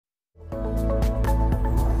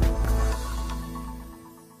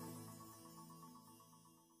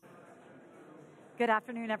Good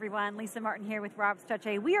afternoon, everyone. Lisa Martin here with Rob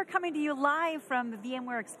Strechay. We are coming to you live from the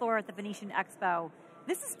VMware Expo at the Venetian Expo.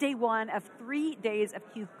 This is day one of 3 days of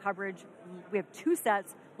CUBE coverage. We have 2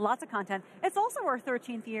 sets, lots of content. It's also our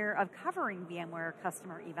 13th year of covering VMware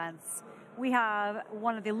customer events. We have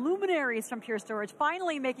one of the luminaries from Pure Storage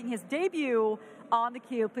finally making his debut on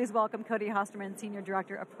theCUBE. Please welcome Cody Hosterman, Senior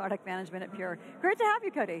Director of Product Management at Pure. Great to have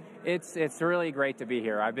you, Cody. It's really great to be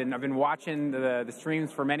here. I've been watching the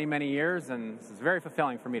streams for many years, and this is very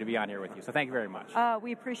fulfilling for me to be on here with you, so thank you very much.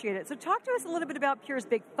 We appreciate it. So talk to us a little bit about Pure's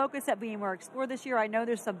big focus at VMware Explore this year. I know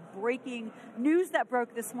there's some breaking news that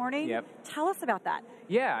broke this morning. Yep. Tell us about that.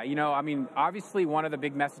 Yeah, obviously one of the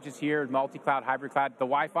big messages here is multi-cloud, hybrid cloud. The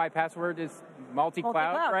Wi-Fi password is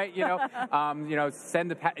multi-cloud, right?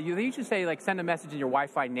 They usually say like send a message in your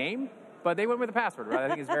Wi-Fi name, but they went with the password, right? I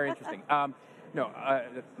think it's very interesting.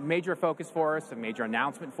 Major focus for us, a major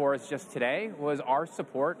announcement for us just today was our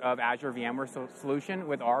support of Azure VMware solution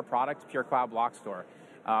with our product, Pure Cloud Block Store.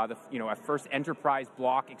 A first enterprise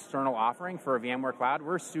block external offering for a VMware cloud.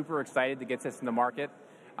 We're super excited to get this in the market.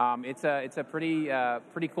 It's a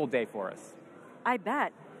pretty cool day for us. I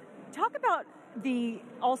bet. Talk about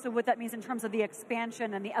also what that means in terms of the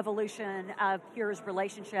expansion and the evolution of Pure's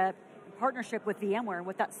relationship, partnership with VMware, and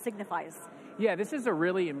what that signifies. Yeah, this is a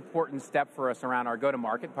really important step for us around our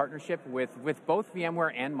go-to-market partnership with both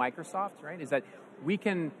VMware and Microsoft, right? Is that we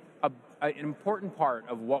can, an important part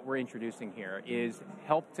of what we're introducing here is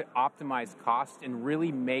help to optimize cost and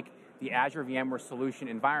really make the Azure VMware solution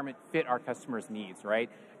environment fit our customers' needs, right?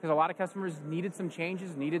 Because a lot of customers needed some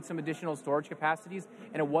changes, needed some additional storage capacities,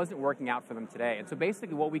 and it wasn't working out for them today. And so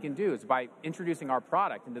basically what we can do is by introducing our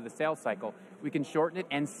product into the sales cycle, we can shorten it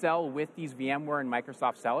and sell with these VMware and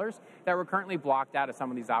Microsoft sellers that were currently blocked out of some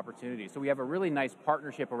of these opportunities. So we have a really nice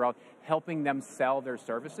partnership around helping them sell their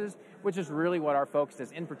services, which is really what our focus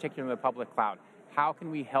is, in particular in the public cloud. How can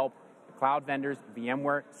we help the cloud vendors,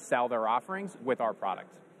 VMware, sell their offerings with our product?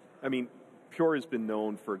 I mean, Pure has been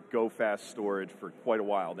known for go-fast storage for quite a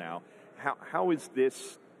while now. How is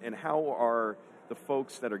this, and how are the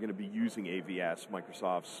folks that are going to be using AVS,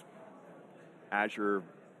 Microsoft's Azure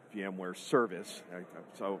VMware service,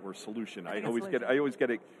 or solution? I always get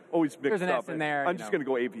it mixed There's an up. S in there. I'm just going to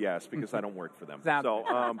go AVS because I don't work for them.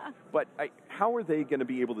 But how are they going to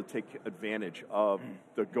be able to take advantage of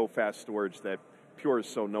the go-fast storage that Pure is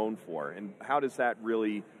so known for, and how does that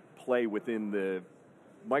really play within the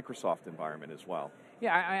Microsoft environment as well?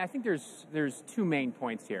 Yeah, I think there's 2 main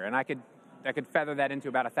points here, and I could feather that into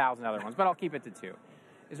about 1,000 other ones, but I'll keep it to 2.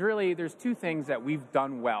 There's 2 things that we've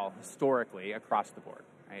done well historically across the board,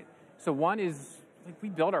 right? So one is, we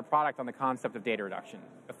build our product on the concept of data reduction,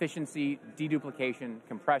 efficiency, deduplication,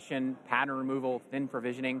 compression, pattern removal, thin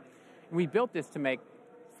provisioning, and we built this to make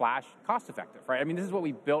flash cost effective, right? I mean, this is what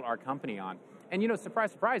we built our company on. And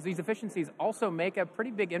surprise, surprise, these efficiencies also make a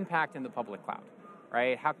pretty big impact in the public cloud.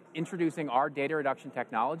 Right? Introducing our data reduction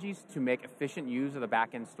technologies to make efficient use of the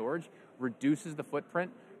back-end storage reduces the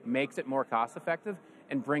footprint, makes it more cost-effective,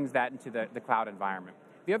 and brings that into the cloud environment.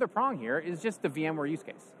 The other prong here is just the VMware use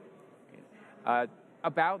case.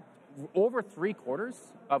 About over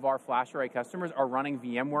 3/4 of our FlashArray customers are running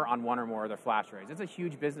VMware on one or more of their FlashArrays. It's a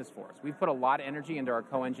huge business for us. We've put a lot of energy into our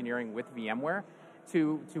co-engineering with VMware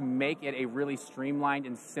to make it a really streamlined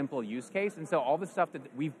and simple use case. And so all the stuff that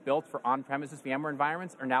we've built for on-premises VMware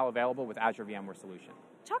environments are now available with Azure VMware Solution.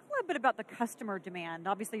 Talk a little bit about the customer demand.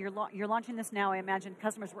 Obviously, you're launching this now. I imagine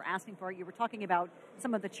customers were asking for it. You were talking about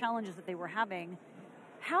some of the challenges that they were having.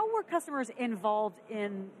 How were customers involved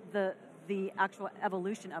in the actual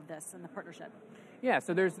evolution of this and the partnership? Yeah,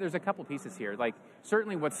 so there's a couple pieces here. Like,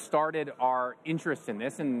 certainly what started our interest in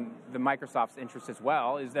this, and the Microsoft's interest as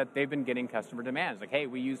well, is that they've been getting customer demands. Like, hey,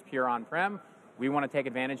 we use Pure on-prem, we want to take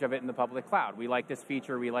advantage of it in the public cloud. We like this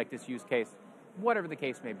feature, we like this use case, whatever the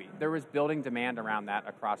case may be. There was building demand around that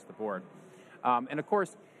across the board. And of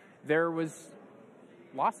course, there was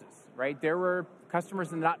losses, right? There were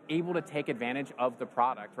customers not able to take advantage of the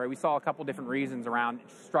product, right? We saw a couple different reasons around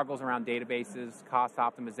struggles around databases, cost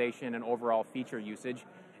optimization, and overall feature usage.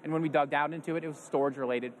 And when we dug down into it, it was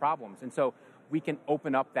storage-related problems. And so we can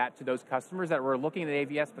open up that to those customers that were looking at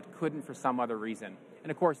AVS but couldn't for some other reason.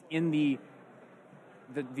 And of course, in the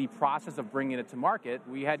process of bringing it to market,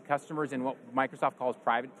 we had customers in what Microsoft calls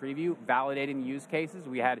private preview, validating use cases.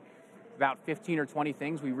 We had about 15 or 20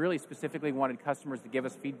 things we really specifically wanted customers to give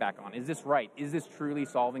us feedback on. Is this right? Is this truly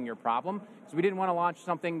solving your problem? So we didn't want to launch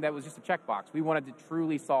something that was just a checkbox. We wanted to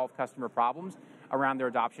truly solve customer problems around their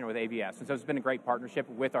adoption with AVS. And so it's been a great partnership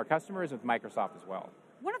with our customers, with Microsoft as well.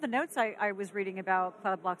 One of the notes I was reading about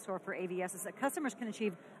Cloud Block Store for AVS is that customers can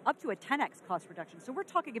achieve up to a 10x cost reduction. So we're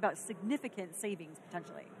talking about significant savings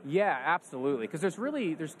potentially. Yeah, absolutely. Because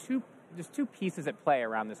there's two pieces at play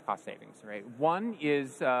around this cost savings, right? One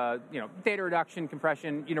is data reduction,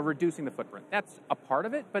 compression, reducing the footprint. That's a part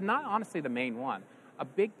of it, but not honestly the main one. A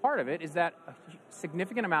big part of it is that a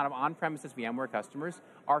significant amount of on-premises VMware customers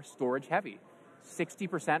are storage heavy.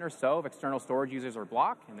 60% or so of external storage users are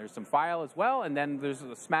block, and there's some file as well, and then there's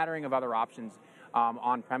a smattering of other options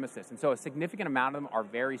on premises. And so a significant amount of them are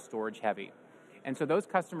very storage heavy. And so those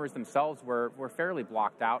customers themselves were fairly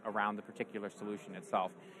blocked out around the particular solution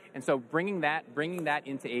itself. And so bringing that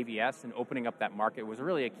into AVS and opening up that market was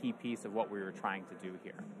really a key piece of what we were trying to do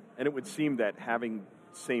here. And it would seem that having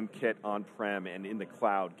same kit on-prem and in the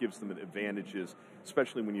cloud gives them advantages,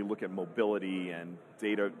 especially when you look at mobility and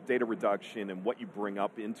data reduction and what you bring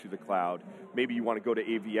up into the cloud. Maybe you want to go to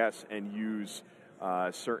AVS and use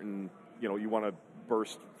certain, you want to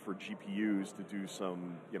burst for GPUs to do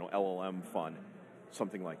some, LLM fun,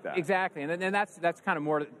 something like that. Exactly, and that's kind of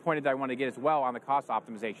more the point that I want to get as well on the cost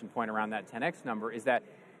optimization point around that 10x number is that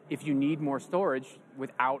if you need more storage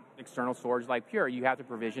without external storage like Pure, you have to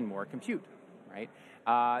provision more compute, right?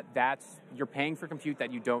 You're paying for compute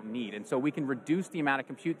that you don't need. And so we can reduce the amount of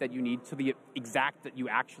compute that you need to the exact that you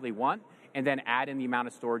actually want, and then add in the amount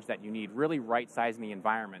of storage that you need, really right-sizing the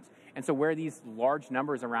environment. And so where these large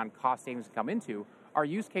numbers around cost savings come into are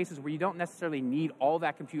use cases where you don't necessarily need all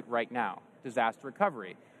that compute right now. Disaster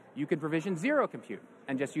recovery. You could provision zero compute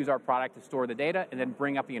and just use our product to store the data and then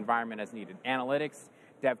bring up the environment as needed. Analytics,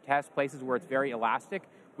 dev test, places where it's very elastic,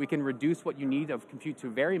 we can reduce what you need of compute to a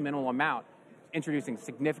very minimal amount, introducing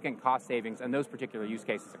significant cost savings in those particular use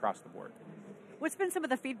cases across the board. What's been some of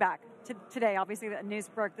the feedback today? Obviously, the news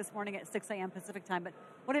broke this morning at 6 a.m. Pacific time, but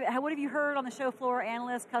what have you heard on the show floor,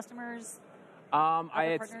 analysts, customers?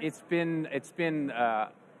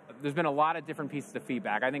 There's been a lot of different pieces of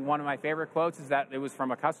feedback. I think one of my favorite quotes is that it was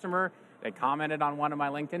from a customer. They commented on one of my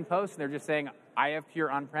LinkedIn posts, and they're just saying, I have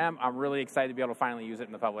Pure on-prem. I'm really excited to be able to finally use it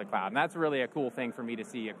in the public cloud. And that's really a cool thing for me to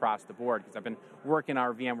see across the board, because I've been working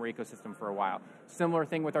our VMware ecosystem for a while. Similar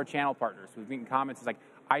thing with our channel partners. We've been comments, it's like,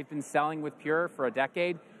 I've been selling with Pure for a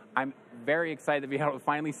decade. I'm very excited to be able to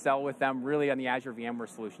finally sell with them really on the Azure VMware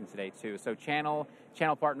solution today, too. So channel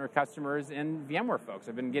partner customers and VMware folks.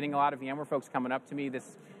 I've been getting a lot of VMware folks coming up to me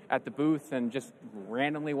at the booth and just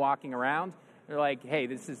randomly walking around. They're like, hey,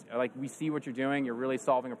 this is, like, we see what you're doing. You're really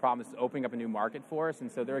solving a problem. This is opening up a new market for us. And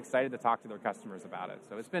so they're excited to talk to their customers about it.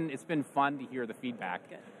 So it's been fun to hear the feedback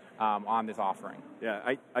on this offering.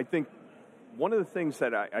 Yeah, I think one of the things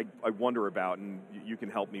that I wonder about, and you can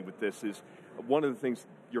help me with this, is one of the things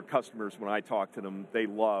your customers, when I talk to them, they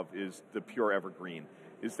love is the Pure Evergreen.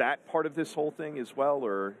 Is that part of this whole thing as well,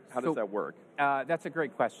 or how does that work? That's a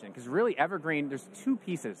great question, because really Evergreen, there's two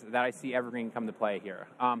pieces that I see Evergreen come to play here.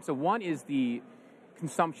 So one is the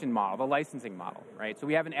consumption model, the licensing model, right? So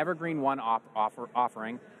we have an Evergreen One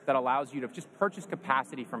offering that allows you to just purchase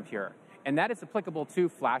capacity from Pure. And that is applicable to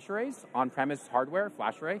flash arrays, on-premise hardware,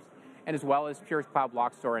 flash arrays, and as well as Pure's Cloud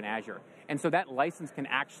Block Store in Azure. And so that license can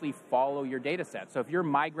actually follow your data set. So if you're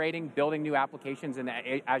migrating, building new applications in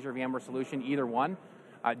the Azure VMware solution, either one,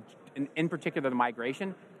 in particular the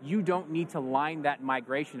migration, you don't need to line that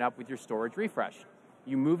migration up with your storage refresh.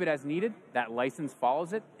 You move it as needed, that license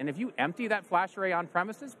follows it, and if you empty that flash array on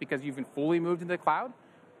premises because you've been fully moved into the cloud,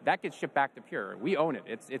 that gets shipped back to Pure. We own it.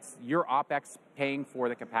 It's your OpEx paying for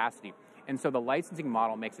the capacity. And so the licensing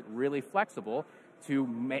model makes it really flexible to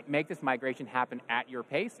make this migration happen at your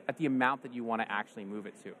pace, at the amount that you want to actually move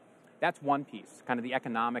it to. That's one piece, kind of the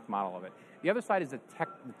economic model of it. The other side is the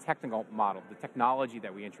technical model, the technology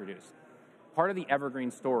that we introduce. Part of the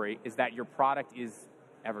Evergreen story is that your product is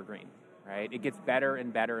evergreen, right? It gets better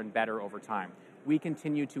and better and better over time. We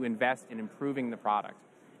continue to invest in improving the product.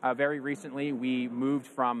 Very recently, we moved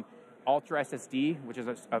from Ultra SSD, which is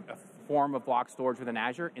a form of block storage within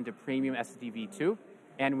Azure, into Premium SSD v2.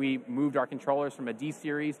 And we moved our controllers from a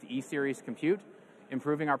D-series to E-series compute,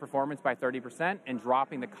 improving our performance by 30% and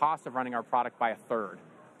dropping the cost of running our product by a third.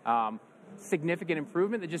 Significant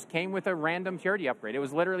improvement that just came with a random Purity upgrade. It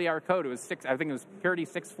was literally our code. It was I think it was Purity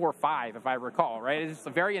 645, if I recall, right? It's just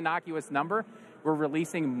a very innocuous number. We're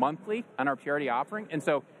releasing monthly on our Purity offering. And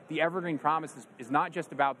so the Evergreen promise is not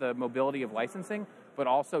just about the mobility of licensing, but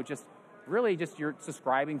also just really just you're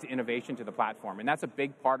subscribing to innovation to the platform. And that's a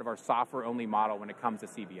big part of our software-only model when it comes to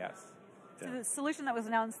CBS. So the solution that was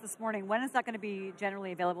announced this morning, when is that going to be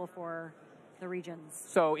generally available for the regions?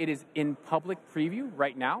 So it is in public preview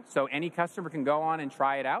right now. So any customer can go on and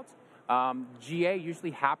try it out. GA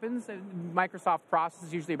usually happens. Microsoft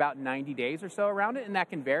processes usually about 90 days or so around it, and that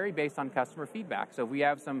can vary based on customer feedback. So if we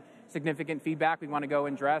have some significant feedback we want to go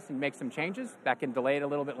and address and make some changes, that can delay it a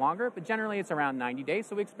little bit longer, but generally it's around 90 days,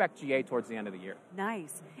 so we expect GA towards the end of the year.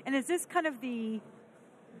 Nice. And is this kind of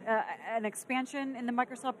an expansion in the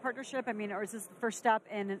Microsoft partnership? I mean, or is this the first step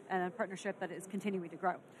in a partnership that is continuing to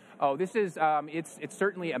grow? Oh, this is, it's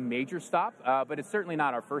certainly a major stop, but it's certainly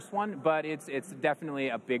not our first one, but it's definitely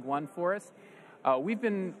a big one for us. We've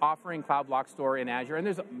been offering Cloud Block Store in Azure, and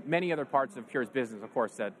there's many other parts of Pure's business, of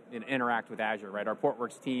course, that interact with Azure, right? Our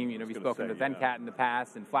Portworx team, we've spoken to Venkat in the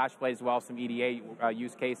past, and FlashBlade as well, some EDA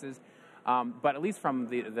use cases. But at least from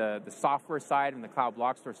the software side and the Cloud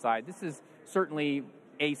Block Store side, this is certainly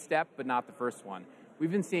a step, but not the first one.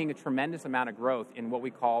 We've been seeing a tremendous amount of growth in what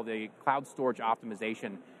we call the cloud storage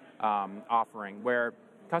optimization offering, where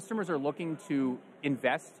customers are looking to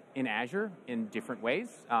invest in Azure in different ways,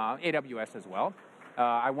 AWS as well.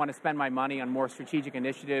 I want to spend my money on more strategic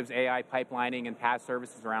initiatives, AI pipelining and PaaS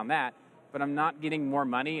services around that, but I'm not getting more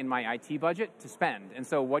money in my IT budget to spend. And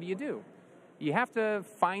so what do? You have to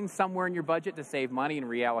find somewhere in your budget to save money and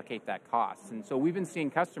reallocate that cost. And so we've been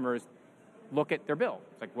seeing customers look at their bill.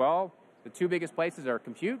 It's like, well, the two biggest places are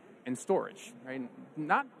compute and storage, right?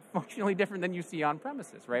 Not functionally different than you see on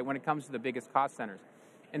premises, right, when it comes to the biggest cost centers.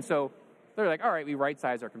 And so they're like, all right, we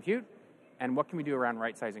right-size our compute, and what can we do around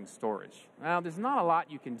right-sizing storage? Well, there's not a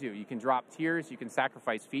lot you can do. You can drop tiers, you can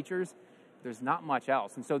sacrifice features. There's not much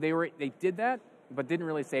else. And so they did that, but didn't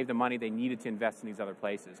really save the money they needed to invest in these other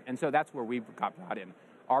places. And so that's where we got brought in.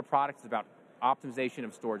 Our product is about optimization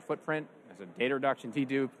of storage footprint, as a data reduction,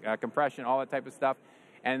 dedupe, compression, all that type of stuff,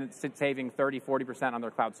 and it's saving 30, 40% on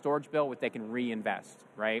their cloud storage bill, which they can reinvest,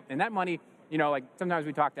 right? And that money, like sometimes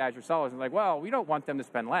we talk to Azure sellers and like, well, we don't want them to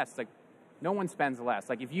spend less. Like, no one spends less.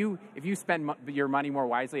 Like, if you spend your money more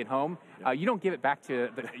wisely at home, you don't give it back to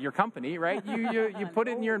your company, right? You put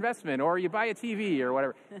it in your investment, or you buy a TV or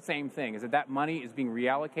whatever. Same thing, is that money is being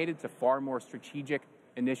reallocated to far more strategic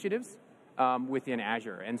initiatives within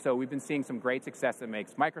Azure. And so we've been seeing some great success that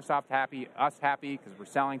makes Microsoft happy, us happy, because we're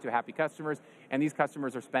selling to happy customers, and these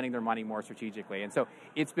customers are spending their money more strategically. And so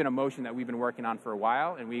it's been a motion that we've been working on for a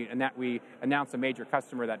while, and we announced a major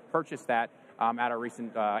customer that purchased that at our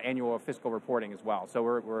recent annual fiscal reporting as well. So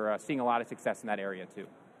we're seeing a lot of success in that area too.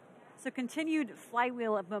 So continued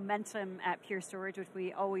flywheel of momentum at Pure Storage, which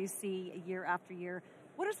we always see year after year.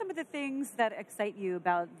 What are some of the things that excite you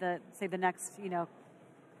about the next,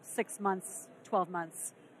 6 months, 12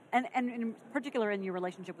 months, and in particular in your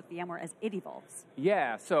relationship with VMware as it evolves?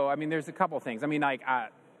 Yeah, so I mean, there's a couple of things. I mean,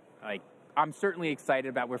 I'm certainly excited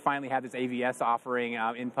about we finally have this AVS offering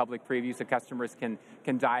in public preview, so customers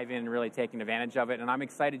can dive in and really taking advantage of it. And I'm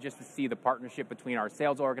excited just to see the partnership between our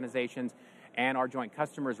sales organizations and our joint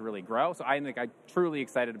customers really grow. So I'm truly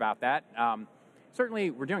excited about that. Certainly,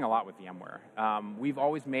 we're doing a lot with VMware. We've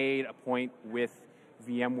always made a point with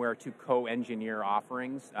VMware to co-engineer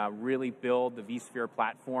offerings, really build the vSphere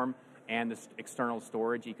platform and the external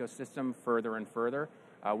storage ecosystem further and further.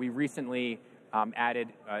 We recently added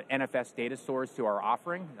NFS data stores to our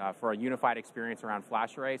offering for a unified experience around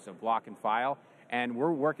FlashArray, so block and file. And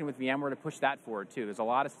we're working with VMware to push that forward too. There's a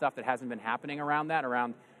lot of stuff that hasn't been happening around that,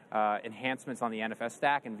 around enhancements on the NFS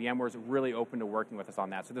stack, and VMware's really open to working with us on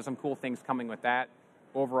that. So there's some cool things coming with that.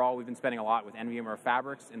 Overall, we've been spending a lot with NVMware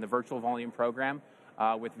Fabrics in the virtual volume program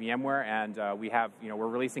with VMware, and we're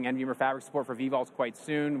releasing NVMware Fabric support for vVols quite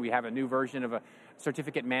soon. We have a new version of a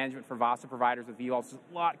certificate management for VASA providers with vVols. There's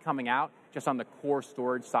a lot coming out just on the core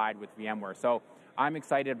storage side with VMware. So I'm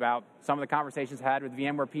excited about some of the conversations I had with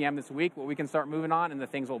VMware PM this week, what we can start moving on, and the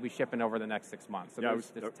things we'll be shipping over the next 6 months. So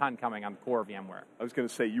there's a ton coming on the core VMware. I was going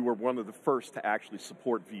to say, you were one of the first to actually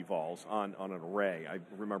support vVols on an array. I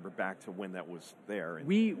remember back to when that was there. And,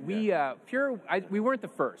 we weren't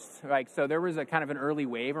the first. So there was a kind of an early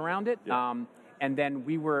wave around it. Yeah. And then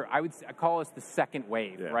I call us the second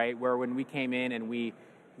wave, right? Where when we came in and we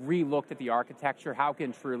re-looked at the architecture, how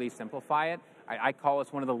can truly simplify it? I call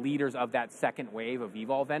us one of the leaders of that second wave of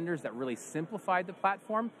eVol vendors that really simplified the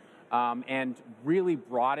platform and really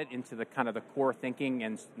brought it into the kind of the core thinking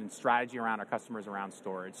and strategy around our customers around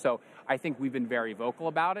storage. So I think we've been very vocal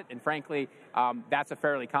about it, and frankly, that's a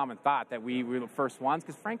fairly common thought that we were the first ones,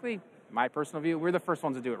 because frankly, my personal view, we're the first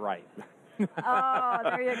ones to do it right. Oh,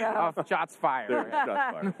 there you go. Shots fired. Shots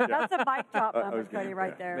fired. Yeah. That's a mic drop moment, Cody,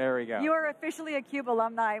 right there. There we go. You are officially a CUBE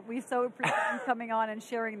alumni. We so appreciate you coming on and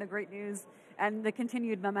sharing the great news and the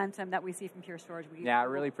continued momentum that we see from Pure Storage. I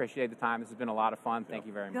really appreciate the time. This has been a lot of fun. Thank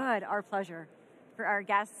you very much. Good. Our pleasure. For our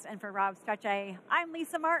guests and for Rob Strechay, I'm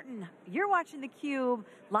Lisa Martin. You're watching theCUBE,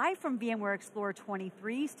 live from VMware Explorer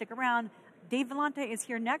 23. Stick around. Dave Vellante is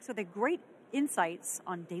here next with a great insights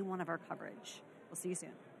on day one of our coverage. We'll see you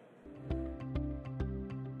soon.